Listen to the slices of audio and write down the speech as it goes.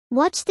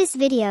Watch this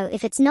video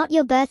if it's not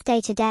your birthday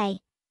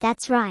today,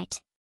 that's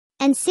right.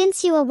 And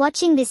since you are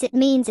watching this, it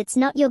means it's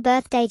not your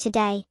birthday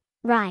today,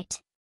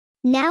 right?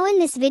 Now in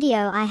this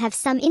video I have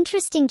some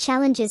interesting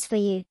challenges for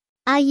you.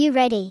 Are you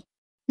ready?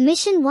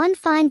 Mission 1: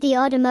 find the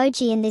odd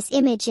emoji in this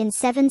image in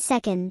 7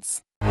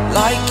 seconds.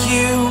 Like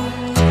you,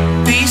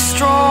 be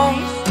strong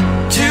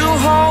to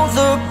hold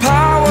the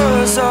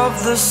powers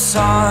of the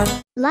sun.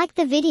 Like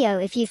the video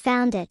if you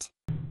found it.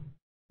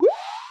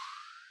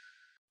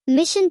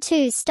 Mission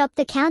 2: stop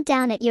the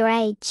countdown at your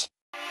age.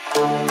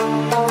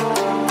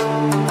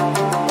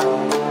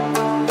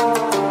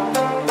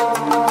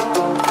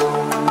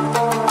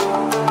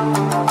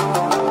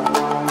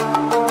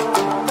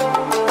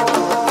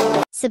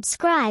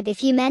 Subscribe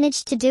if you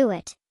managed to do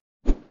it.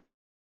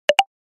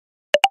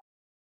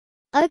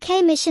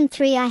 Okay, mission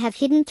 3: I have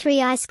hidden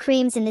 3 ice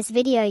creams in this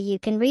video. You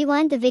can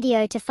rewind the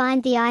video to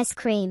find the ice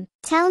cream.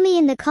 Tell me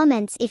in the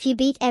comments if you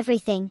beat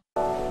everything.